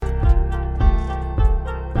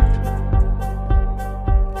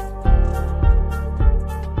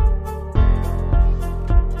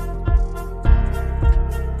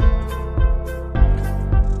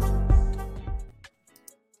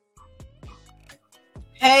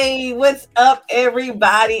Hey, what's up,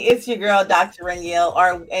 everybody? It's your girl, Dr. Ranielle,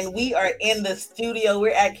 and we are in the studio.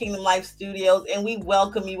 We're at Kingdom Life Studios, and we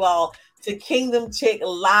welcome you all to Kingdom Chick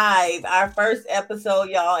Live, our first episode,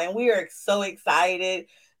 y'all. And we are so excited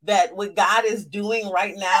that what God is doing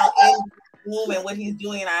right now in the room and what He's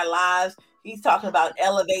doing in our lives. He's talking about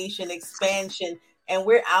elevation, expansion, and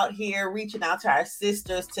we're out here reaching out to our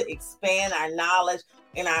sisters to expand our knowledge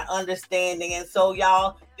and our understanding. And so,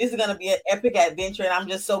 y'all, this is going to be an epic adventure, and I'm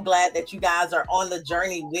just so glad that you guys are on the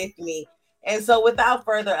journey with me. And so, without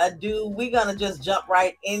further ado, we're going to just jump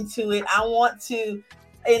right into it. I want to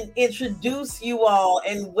introduce you all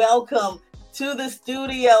and welcome to the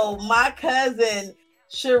studio my cousin,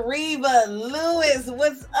 Shariva Lewis.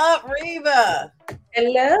 What's up, Reva?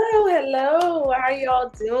 Hello. How are y'all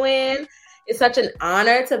doing? It's such an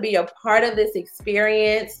honor to be a part of this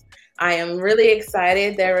experience. I am really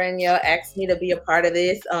excited that Ranielle asked me to be a part of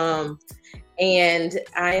this. And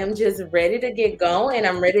I am just ready to get going.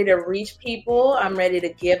 I'm ready to reach people. I'm ready to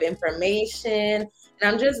give information. And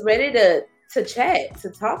I'm just ready to chat, to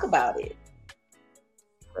talk about it.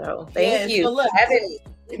 So thank you. So look,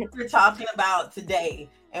 we're talking about today,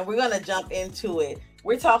 and we're going to jump into it.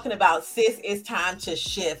 We're talking about, sis, it's time to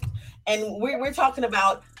shift. And we're talking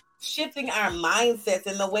about shifting our mindsets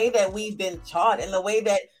and the way that we've been taught and the way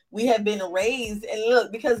that we have been raised. And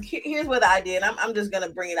look, because here's where the idea, and I'm just going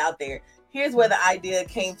to bring it out there. Here's where the idea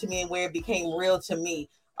came to me and where it became real to me.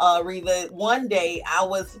 Reva, one day I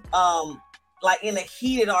was like in a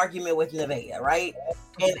heated argument with Nevaeh, right?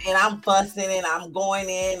 And I'm fussing and I'm going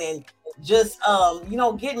in and just,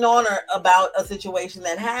 getting on her about a situation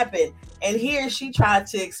that happened. And here she tried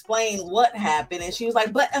to explain what happened. And she was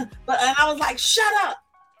like, but, and I was like, shut up.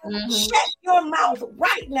 Mm-hmm. Shut your mouth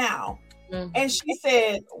right now. Mm-hmm. And she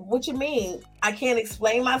said, what you mean? I can't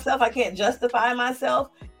explain myself. I can't justify myself.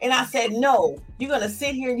 And I said, no, you're going to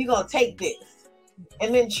sit here and you're going to take this.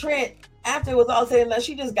 And then Trent, after it was all said and done,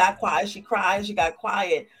 she just got quiet. She cried. She got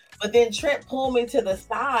quiet. But then Trent pulled me to the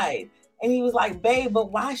side and he was like, babe,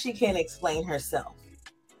 but why she can't explain herself?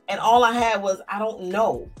 And all I had was, I don't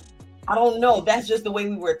know. That's just the way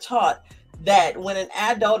we were taught, that when an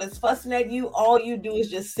adult is fussing at you, all you do is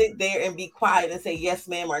just sit there and be quiet and say yes,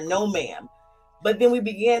 ma'am, or no, ma'am. But then we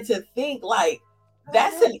began to think like,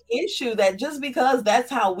 that's an issue, that just because that's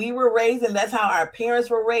how we were raised and that's how our parents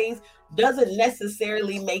were raised doesn't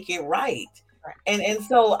necessarily make it right. And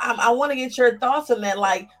so I want to get your thoughts on that.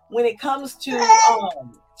 Like when it comes to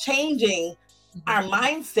changing our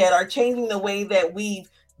mindset or changing the way that we've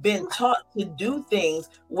been taught to do things,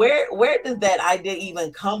 where does that idea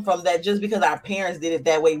even come from, that just because our parents did it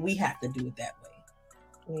that way, we have to do it that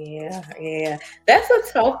way? Yeah. That's a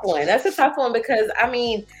tough one because I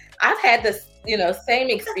mean, I've had this, same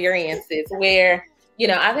experiences where,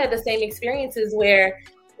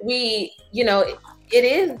 we,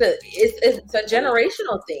 it's a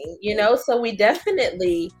generational thing, so we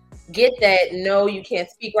definitely get that. No, you can't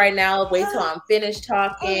speak right now. Wait till I'm finished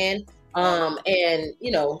talking. And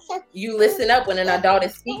you listen up when an adult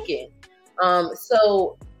is speaking.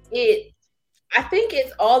 So I think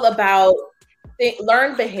it's all about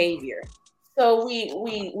learned behavior. So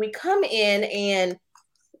we come in, and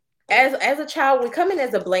as a child, we come in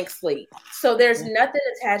as a blank slate. So there's nothing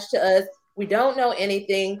attached to us. We don't know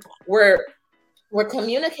anything. We're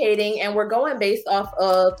communicating, and we're going based off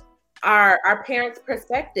of our parents'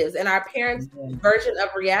 perspectives and our parents' version of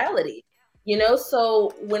reality.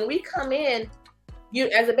 So when we come in, you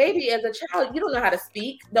as a baby, as a child, you don't know how to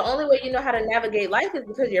speak. The only way you know how to navigate life is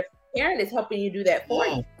because your parent is helping you do that for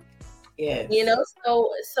you. Yeah.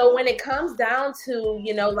 So when it comes down to,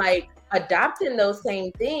 like adopting those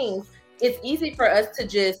same things, it's easy for us to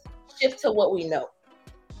just shift to what we know.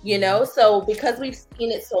 So because we've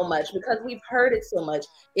seen it so much, because we've heard it so much,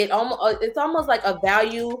 it's almost like a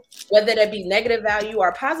value, whether that be negative value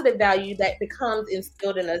or positive value, that becomes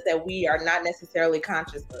instilled in us that we are not necessarily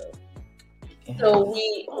conscious of. Yeah. So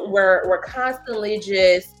we're constantly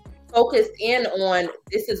just focused in on,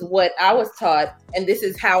 this is what I was taught, and this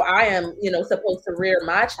is how I am, supposed to rear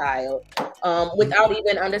my child, without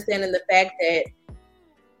even understanding the fact that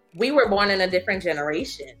we were born in a different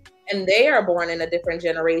generation. And they are born in a different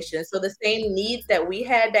generation. So the same needs that we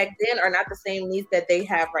had back then are not the same needs that they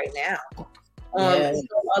have right now. So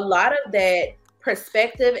a lot of that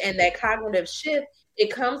perspective and that cognitive shift, it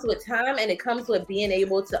comes with time, and it comes with being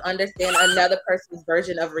able to understand another person's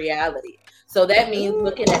version of reality. So that means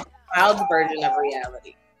looking at the child's version of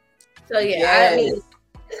reality. So I mean,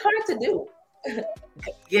 it's hard to do.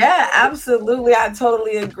 Yeah, absolutely. I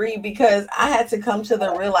totally agree, because I had to come to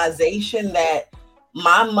the realization that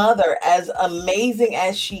my mother, as amazing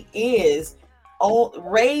as she is,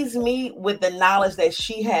 raised me with the knowledge that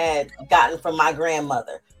she had gotten from my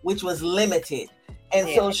grandmother, which was limited. And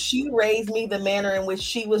so she raised me the manner in which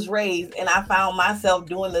she was raised, and I found myself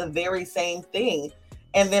doing the very same thing.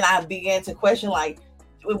 And then I began to question, like,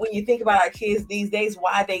 when you think about our kids these days,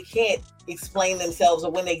 why they can't explain themselves,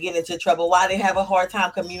 or when they get into trouble, why they have a hard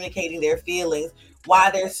time communicating their feelings, why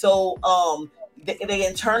they're so they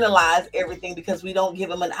internalize everything, because we don't give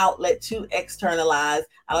them an outlet to externalize.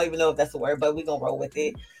 I don't even know if that's the word, but we're gonna roll with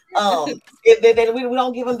it. We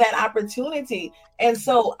don't give them that opportunity. And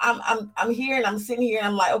so I'm here, and I'm sitting here, and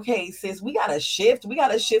I'm like, okay, sis, we gotta shift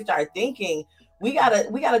our thinking. We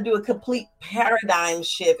gotta do a complete paradigm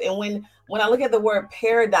shift. And when I look at the word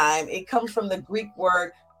paradigm, it comes from the Greek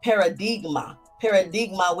word paradigma,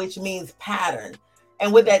 which means pattern.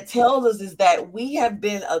 And what that tells us is that we have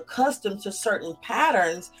been accustomed to certain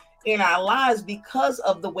patterns in our lives because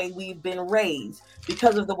of the way we've been raised,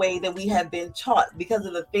 because of the way that we have been taught, because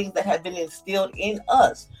of the things that have been instilled in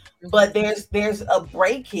us. But there's a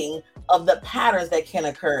breaking of the patterns that can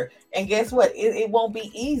occur. And guess what? It won't be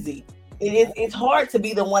easy. It's hard to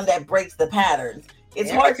be the one that breaks the patterns. It's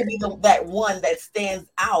hard to be that one that stands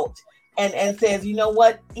out and says, you know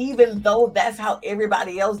what, even though that's how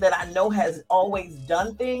everybody else that I know has always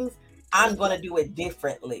done things, I'm going to do it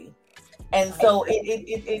differently. And so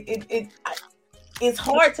it's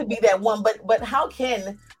hard to be that one, but how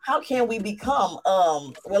can we become,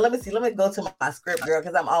 well, let me go to my script, girl,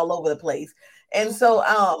 because I'm all over the place. And so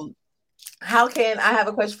how can I have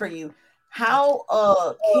a question for you? How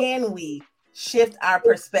can we shift our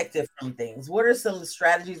perspective from things? What are some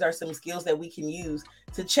strategies or some skills that we can use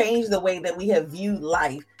to change the way that we have viewed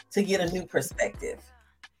life to get a new perspective?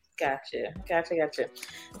 Gotcha.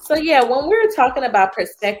 So yeah, when we're talking about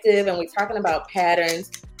perspective and we're talking about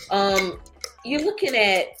patterns, you're looking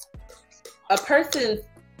at a person's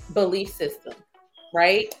belief system,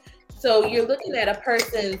 right? So you're looking at a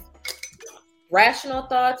person's rational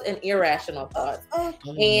thoughts and irrational thoughts.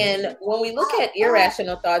 And when we look at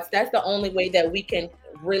irrational thoughts, that's the only way that we can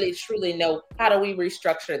really truly know how do we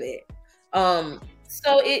restructure that.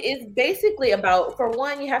 So it is basically about, for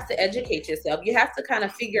one, you have to educate yourself. You have to kind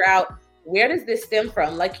of figure out, where does this stem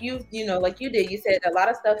from? Like you did, you said a lot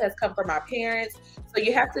of stuff has come from our parents. So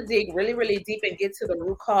you have to dig really, really deep and get to the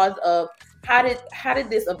root cause of how did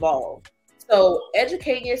this evolve? So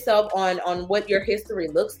educating yourself on what your history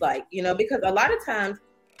looks like, because a lot of times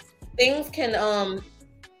things can kind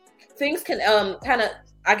of,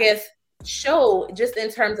 I guess, show just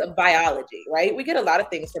in terms of biology, right? We get a lot of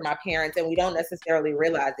things from our parents and we don't necessarily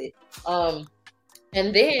realize it.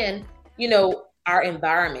 And then, our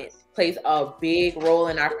environment plays a big role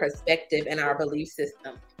in our perspective and our belief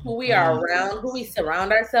system, who we are around, who we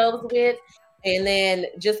surround ourselves with, and then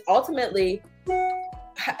just ultimately,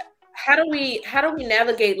 how do we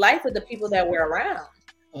navigate life with the people that we're around?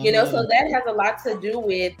 So that has a lot to do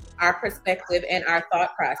with our perspective and our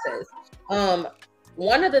thought process.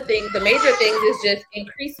 One of the major things is just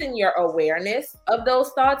increasing your awareness of those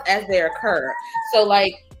thoughts as they occur. So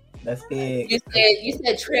like, that's big. You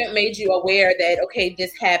said Trent made you aware that, okay,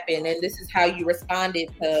 this happened and this is how you responded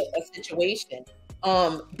to a situation.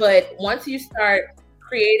 But once you start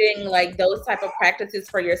creating like those type of practices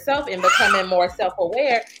for yourself and becoming more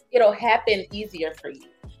self-aware, it'll happen easier for you,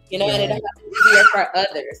 and it'll happen easier for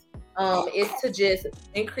others. It's to just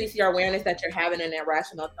increase your awareness that you're having an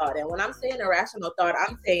irrational thought. And when I'm saying irrational thought,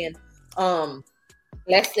 I'm saying,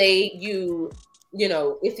 let's say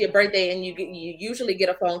it's your birthday and you usually get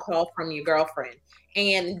a phone call from your girlfriend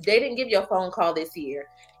and they didn't give you a phone call this year.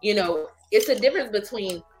 It's a difference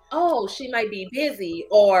between, oh, she might be busy,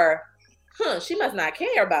 or she must not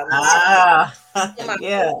care about me.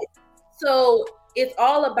 Yeah. So it's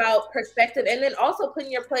all about perspective, and then also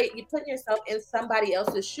putting yourself in somebody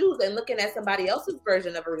else's shoes and looking at somebody else's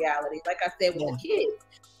version of a reality. Like I said with the kids,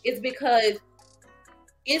 it's because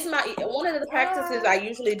one of the practices I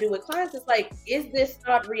usually do with clients is like, is this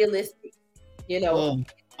thought realistic?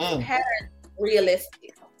 Pattern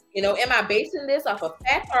realistic? Am I basing this off of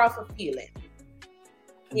fact or off of feeling?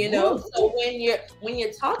 So when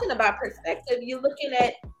you're talking about perspective, you're looking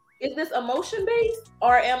at, is this emotion based,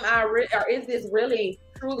 or or is this really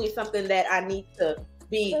truly something that I need to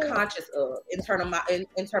be conscious of in terms of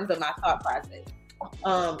my thought process?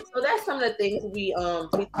 So that's some of the things we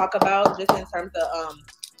talk about just in terms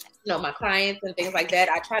of my clients and things like that.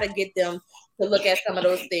 I try to get them to look at some of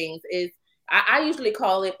those things. I usually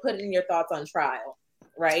call it putting your thoughts on trial,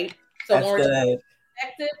 right? So that's when we're good.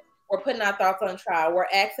 perspective, we're putting our thoughts on trial. We're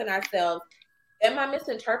asking ourselves, am I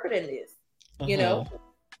misinterpreting this?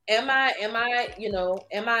 Am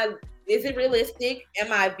I Is it realistic?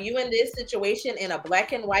 Am I viewing this situation in a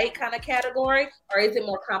black and white kind of category, or is it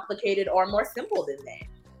more complicated or more simple than that?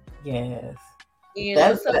 Yes. You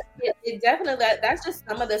know, so it definitely, that's just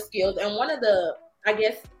some of the skills. And one of the, I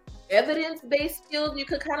guess, evidence-based skills you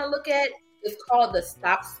could kind of look at is called the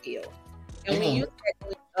STOP skill. And we use that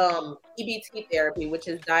with EBT therapy, which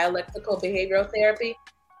is dialectical behavioral therapy.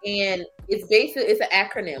 And it's an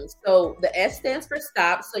acronym. So the S stands for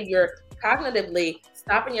STOP. So you're cognitively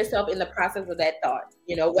stopping yourself in the process of that thought,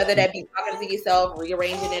 you know, whether that be talking to yourself,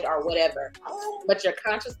 rearranging it, or whatever. But you're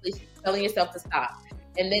consciously telling yourself to stop.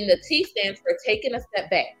 And then the T stands for taking a step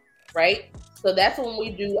back, right? So that's when we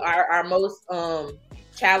do our most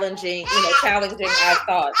challenging our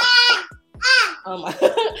thoughts.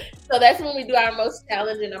 So that's when we do our most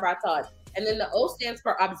challenging of our thoughts. And then the O stands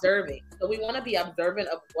for observing. So we want to be observant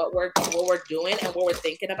of what we're doing and what we're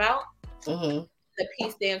thinking about. Mm-hmm. The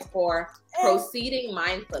P stands for proceeding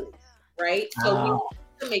mindfully, right? So we want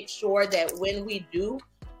to make sure that when we do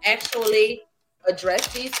actually address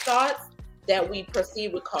these thoughts, that we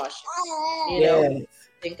proceed with caution, you know,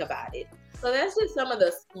 think about it. So that's just some of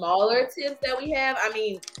the smaller tips that we have. I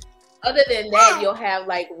mean, other than that, you'll have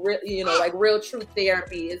like real truth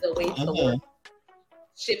therapy is a way to work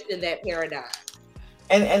shifting that paradigm.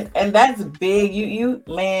 And that's big. You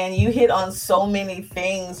hit on so many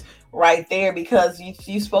things right there, because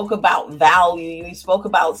you spoke about value, you spoke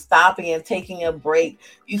about stopping and taking a break,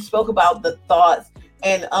 you spoke about the thoughts.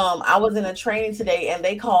 And I was in a training today, and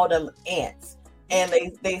they called them ants. And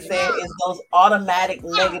they said it's those automatic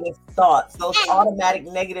negative thoughts,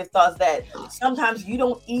 that sometimes you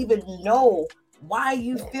don't even know why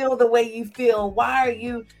you feel the way you feel. Why are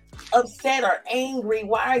you upset or angry?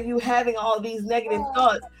 Why are you having all these negative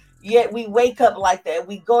thoughts? Yet we wake up like that.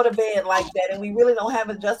 We go to bed like that, and we really don't have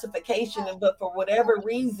a justification. But for whatever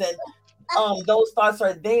reason, those thoughts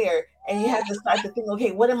are there. And you have to start to think,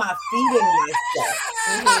 okay, what am I feeding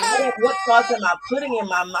myself? What thoughts am I putting in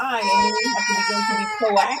my mind? And then we have to begin to be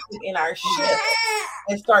proactive in our shift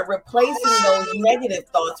and start replacing those negative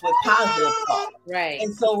thoughts with positive thoughts. Right.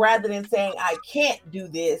 And so rather than saying, I can't do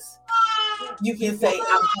this, you can say,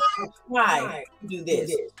 I'm going to try to do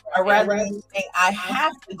this. Or rather than saying, I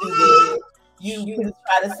have to do this, you can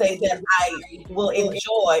try to say that I will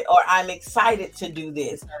enjoy, or I'm excited to do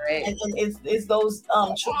this. Right. And it's those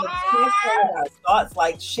thoughts,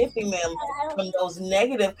 like shifting them from those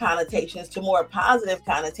negative connotations to more positive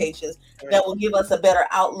connotations that will give us a better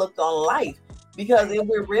outlook on life. Because if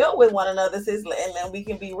we're real with one another, and we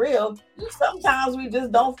can be real, sometimes we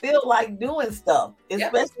just don't feel like doing stuff,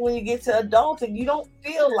 especially when you get to adults and you don't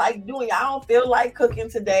feel like doing. I don't feel like cooking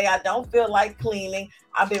today. I don't feel like cleaning.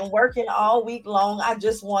 I've been working all week long. I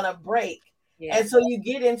just want a break. Yeah. And so you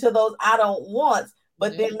get into those I don't wants,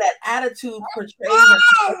 but then that attitude portrays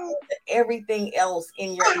everything else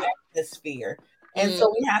in your atmosphere. And so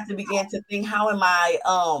we have to begin to think, how am I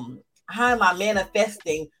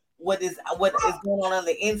manifesting what is going on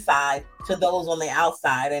the inside to those on the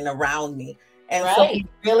outside and around me. And so we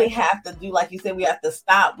really have to do, like you said, we have to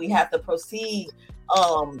stop. We have to proceed.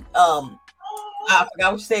 I forgot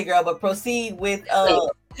what you said, girl, but proceed with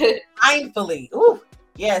mindfully. Ooh,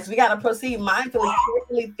 yes, we got to proceed mindfully,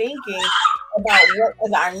 carefully thinking about what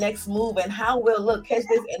is our next move and how will catch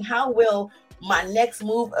this, and how will my next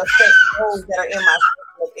move affect those that are in my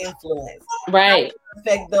circle of influence. Right.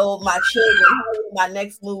 Affect those, my children. How will my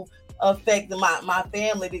next move affect my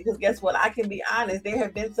family? Because guess what? I can be honest. There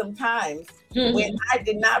have been some times when I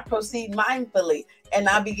did not proceed mindfully, and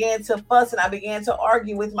I began to fuss and I began to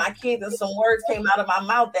argue with my kids, and some words came out of my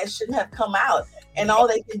mouth that shouldn't have come out. And all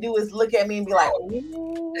they can do is look at me and be like,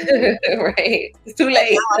 ooh. Right. It's too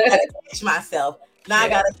late. Now I gotta catch myself. I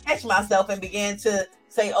gotta catch myself and begin to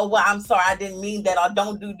say, oh, well, I'm sorry, I didn't mean that. Or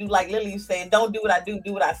don't do like Lily was saying, don't do what I do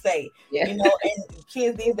what I say. Yeah. You know, and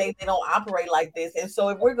kids these days, they don't operate like this. And so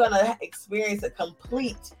if we're going to experience a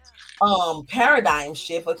complete paradigm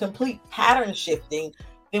shift, a complete pattern shifting,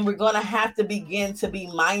 then we're going to have to begin to be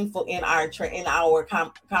mindful in our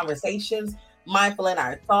conversations, mindful in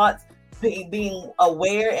our thoughts, being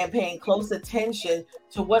aware and paying close attention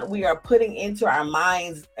to what we are putting into our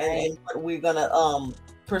minds and what we're going to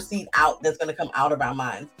proceed out, that's going to come out of our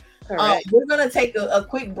minds. We're going to take a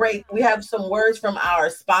quick break. We have some words from our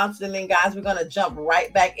sponsor, and then guys, we're going to jump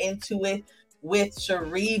right back into it with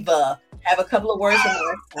Shariva. Have a couple of words from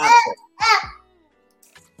our sponsor.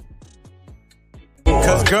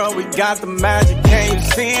 Cause girl, we got the magic, can you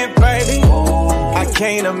see it, baby? I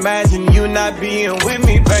can't imagine you not being with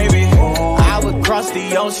me, baby. I would cross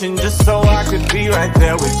the ocean just so I could be right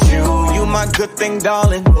there with you. You my good thing,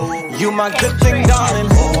 darling. You my good thing,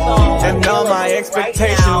 darling. And all my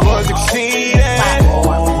expectations was exceeded.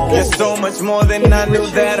 You're so much more than I knew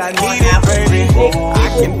that I needed, baby. I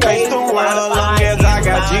can face the world long as I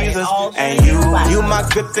got Jesus. And you my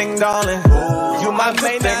good thing, darling. You my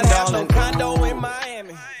good thing, darling. Condo in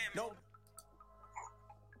Miami.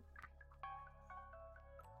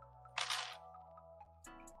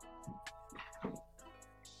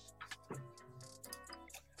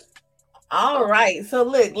 All right. So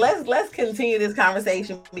look, let's continue this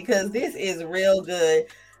conversation because this is real good.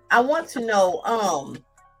 I want to know,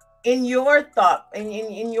 in your thought,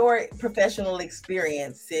 in your professional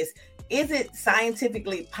experience, sis, is it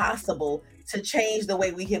scientifically possible to change the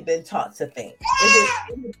way we have been taught to think? Is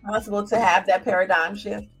it possible to have that paradigm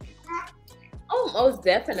shift? Oh, most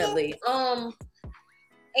definitely. And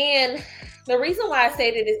the reason why I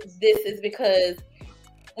say that this is because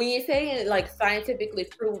when you say like scientifically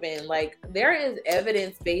proven, like there is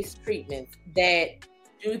evidence-based treatments that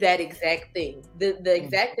do that exact thing. The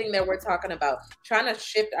exact thing that we're talking about, trying to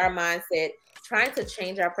shift our mindset, trying to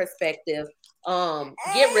change our perspective,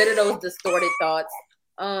 get rid of those distorted thoughts.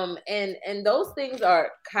 And those things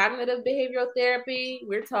are cognitive behavioral therapy.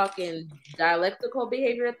 We're talking dialectical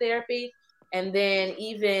behavioral therapy, and then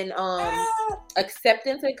even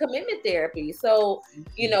acceptance and commitment therapy. So,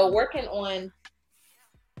 working on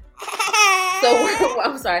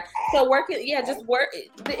I'm sorry. So working, just work.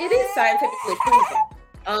 It is scientifically proven.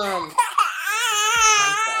 I'm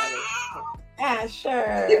sorry.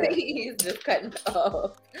 Sure. He's just cutting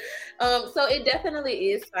off. So it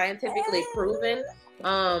definitely is scientifically proven.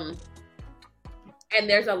 And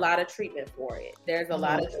there's a lot of treatment for it. There's a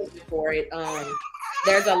lot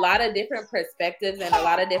of different perspectives and a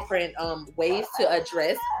lot of different ways to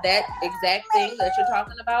address that exact thing that you're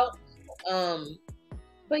talking about.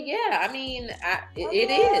 But yeah, I mean, it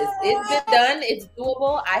is. It's been done. It's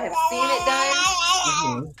doable. I have seen it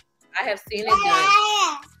done. I have seen it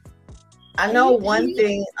done. I know one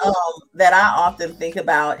thing that I often think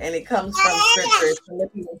about, and it comes from scripture,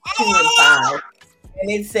 Philippians 2:5. And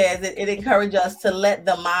it says it encourages us to let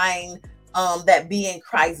the mind that be in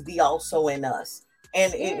Christ be also in us.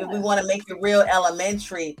 And if we want to make it real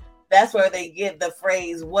elementary, that's where they get the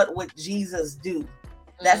phrase, what would Jesus do?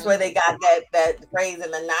 That's where they got that phrase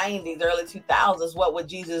in the 90s, early 2000s, what would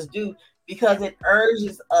Jesus do? Because it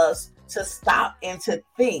urges us to stop and to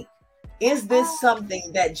think, is this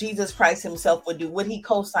something that Jesus Christ himself would do? Would he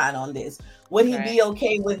co-sign on this? Would he be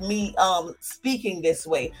okay with me speaking this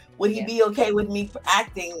way? Would he be okay with me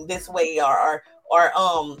acting this way or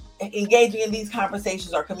engaging in these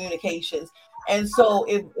conversations or communications? And so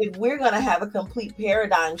if we're going to have a complete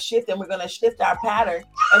paradigm shift and we're going to shift our pattern,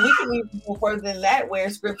 and we can even go further than that, where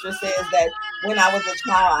scripture says that when I was a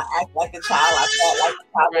child, I acted like a child, I thought like a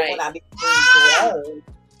child, but when I became grown,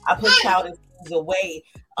 I put childish things away.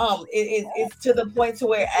 It's to the point to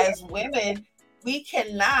where as women, we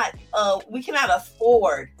cannot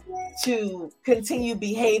afford to continue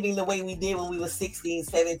behaving the way we did when we were 16,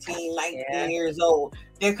 17, 19 years old.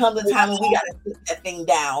 There comes a time when we got to put that thing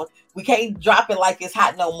down. We can't drop it like it's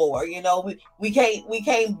hot no more. We can't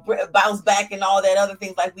bounce back and all that other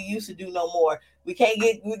things like we used to do no more. We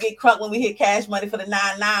get crunk when we hit cash money for the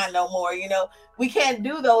 9-9 no more. We can't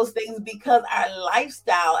do those things because our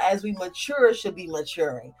lifestyle as we mature should be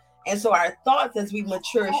maturing. And so our thoughts as we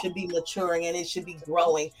mature should be maturing, and it should be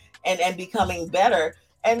growing and becoming better.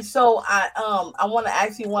 And so I want to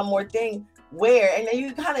ask you one more thing, and then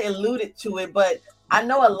you kind of alluded to it, but I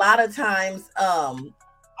know a lot of times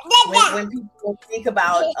when people think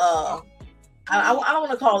about I don't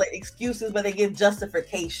want to call it excuses, but they give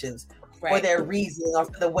justifications for their reasoning or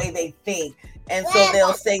for the way they think. And so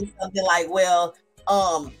they'll say something like, well,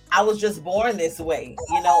 I was just born this way.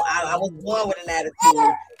 I was born with an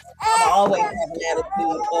attitude. I always have an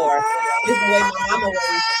attitude, or this is the way my mama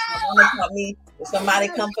was. My mama taught me, if somebody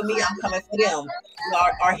come for me, I'm coming for them.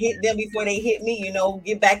 Or hit them before they hit me,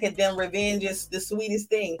 get back at them. Revenge is the sweetest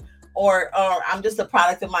thing. Or I'm just a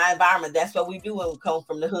product of my environment. That's what we do when we come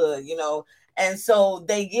from the hood, And so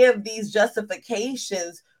they give these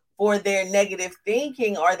justifications for their negative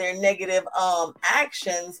thinking or their negative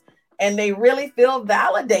actions, and they really feel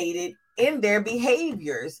validated in their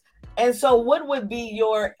behaviors. And so what would be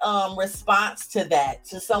your response to that,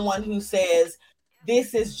 to someone who says,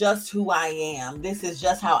 this is just who I am. This is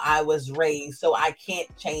just how I was raised. So I can't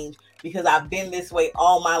change because I've been this way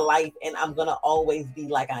all my life and I'm going to always be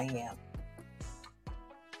like I am.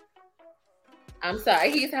 I'm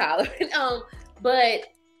sorry, he's hollering. But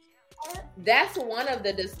that's one of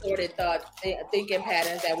the distorted thoughts, thinking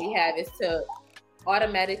patterns that we have, is to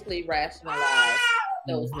automatically rationalize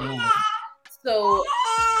those things. So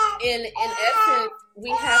in essence, we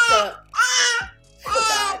have to,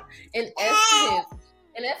 in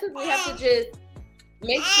essence, we have to just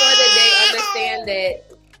make sure that they understand that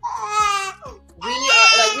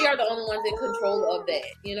we are the only ones in control of that.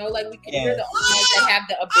 You know, like we're the only ones that have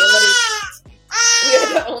the ability.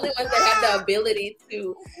 We're the only ones that have the ability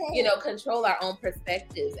to, you know, control our own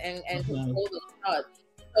perspectives and control those thoughts.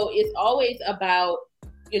 So it's always about,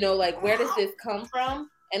 you know, like, where does this come from?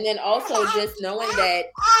 And then also just knowing that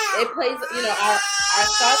it plays, you know, our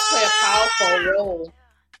thoughts play a powerful role.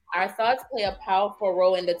 Our thoughts play a powerful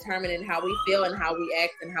role in determining how we feel and how we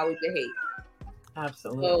act and how we behave.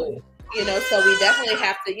 Absolutely. So, you know, so we definitely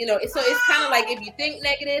have to, you know, so it's kind of like, if you think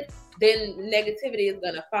negative, then negativity is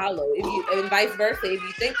going to follow. And vice versa. If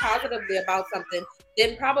you think positively about something,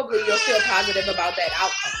 then probably you'll feel positive about that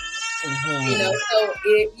outcome. You know, so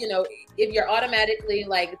if you're automatically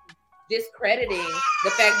like discrediting the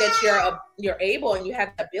fact that you're able and you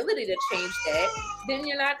have the ability to change that, then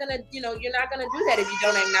you're not gonna do that if you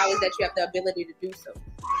don't acknowledge that you have the ability to do so.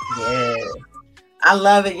 Yeah. I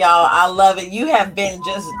love it, y'all. I love it. You have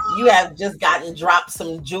just gotten dropped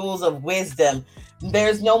some jewels of wisdom.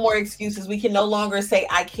 There's no more excuses. We can no longer say,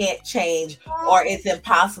 I can't change, or it's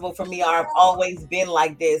impossible for me, or I've always been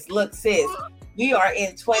like this. Look, sis, we are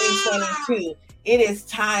in 2022. It is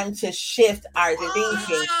time to shift our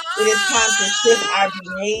thinking. It is time to shift our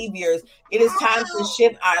behaviors. It is time to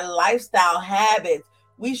shift our lifestyle habits.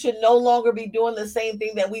 We should no longer be doing the same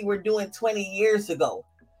thing that we were doing 20 years ago.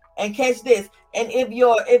 And catch this. And if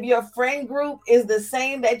your friend group is the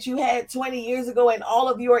same that you had 20 years ago, and all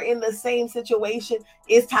of you are in the same situation,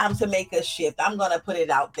 it's time to make a shift. I'm going to put it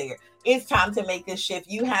out there. It's time to make a shift.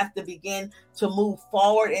 You have to begin to move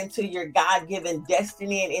forward into your God-given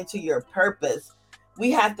destiny and into your purpose.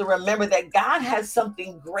 We have to remember that God has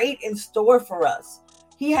something great in store for us.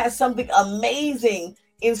 He has something amazing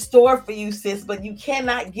in store for you, sis, but you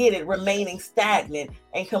cannot get it remaining stagnant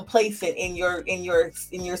and complacent in your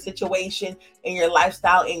situation, in your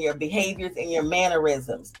lifestyle, in your behaviors, in your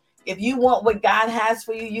mannerisms. If you want what God has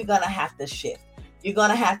for you, you're going to have to shift. You're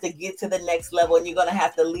going to have to get to the next level, and you're going to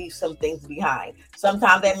have to leave some things behind.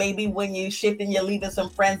 Sometimes that may be when you shift and you're leaving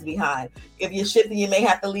some friends behind. If you're shifting, you may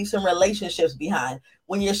have to leave some relationships behind.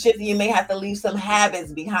 When you're shifting, you may have to leave some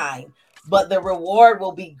habits behind. But the reward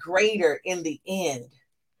will be greater in the end.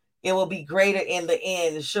 It will be greater in the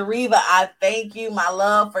end. Shariva, I thank you, my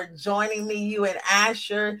love, for joining me, you and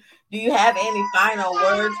Asher. Do you have any final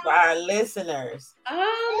words for our listeners?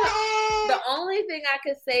 The only thing I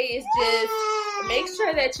could say is just make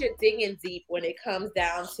sure that you're digging deep when it comes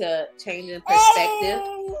down to changing perspective.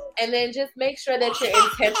 And then just make sure that you're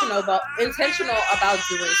intentional about doing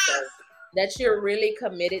so. That you're really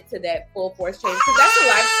committed to that full force change. Because that's a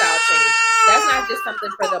lifestyle change. That's not just something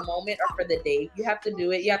for the moment or for the day. You have to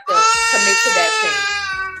do it. You have to commit to that change.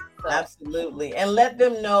 So. Absolutely. And let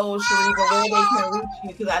them know, Shariva, where they can reach you.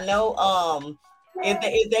 Because I know if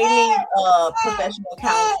they need professional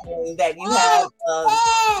counseling, that you have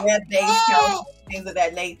web-based counseling, things of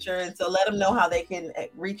that nature. And so let them know how they can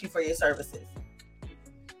reach you for your services.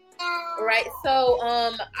 Right. So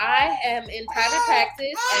I am in private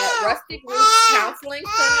practice at Rustic Roots Counseling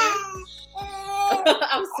Center.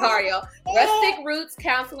 I'm sorry, y'all. Rustic Roots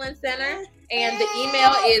Counseling Center. And the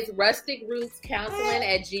email is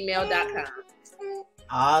rusticrootscounseling@gmail.com.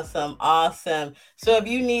 Awesome. So if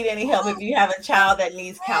you need any help, if you have a child that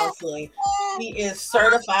needs counseling, she is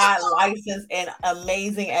certified, licensed, and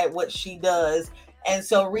amazing at what she does. And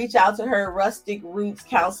so reach out to her, Rustic Roots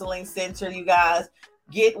Counseling Center, you guys.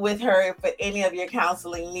 Get with her for any of your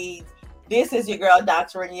counseling needs. This is your girl,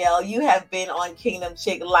 Dr. Ranielle. You have been on Kingdom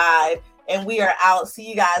Chick Live, and we are out. See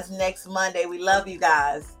you guys next Monday. We love you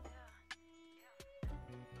guys.